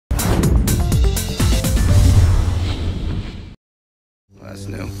That's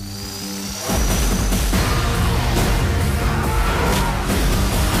new.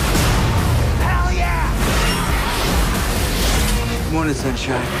 Hell yeah! Morning,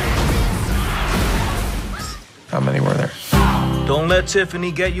 sunshine. How many were there? Don't let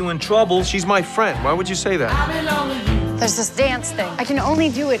Tiffany get you in trouble. She's my friend. Why would you say that? There's this dance thing. I can only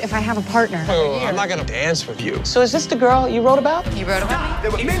do it if I have a partner. Oh, I'm not gonna dance with you. So is this the girl you wrote about? You wrote about me?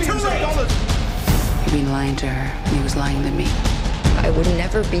 There were millions of dollars. You've been lying to her, and he was lying to me. I would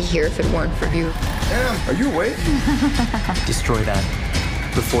never be here if it weren't for you. Damn, are you awake? Destroy that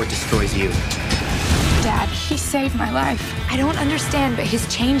before it destroys you. Dad, he saved my life. I don't understand, but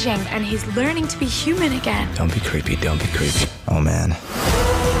he's changing, and he's learning to be human again. Don't be creepy, don't be creepy. Oh, man.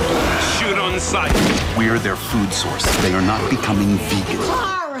 Shoot on sight. We're their food source. They are not becoming vegan.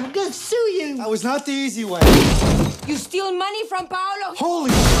 I'm gonna sue you. That was not the easy way. You steal money from Paolo?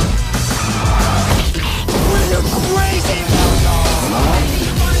 Holy You're crazy!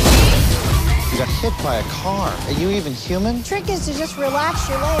 You got hit by a car. Are you even human? The trick is to just relax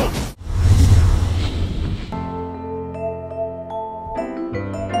your legs.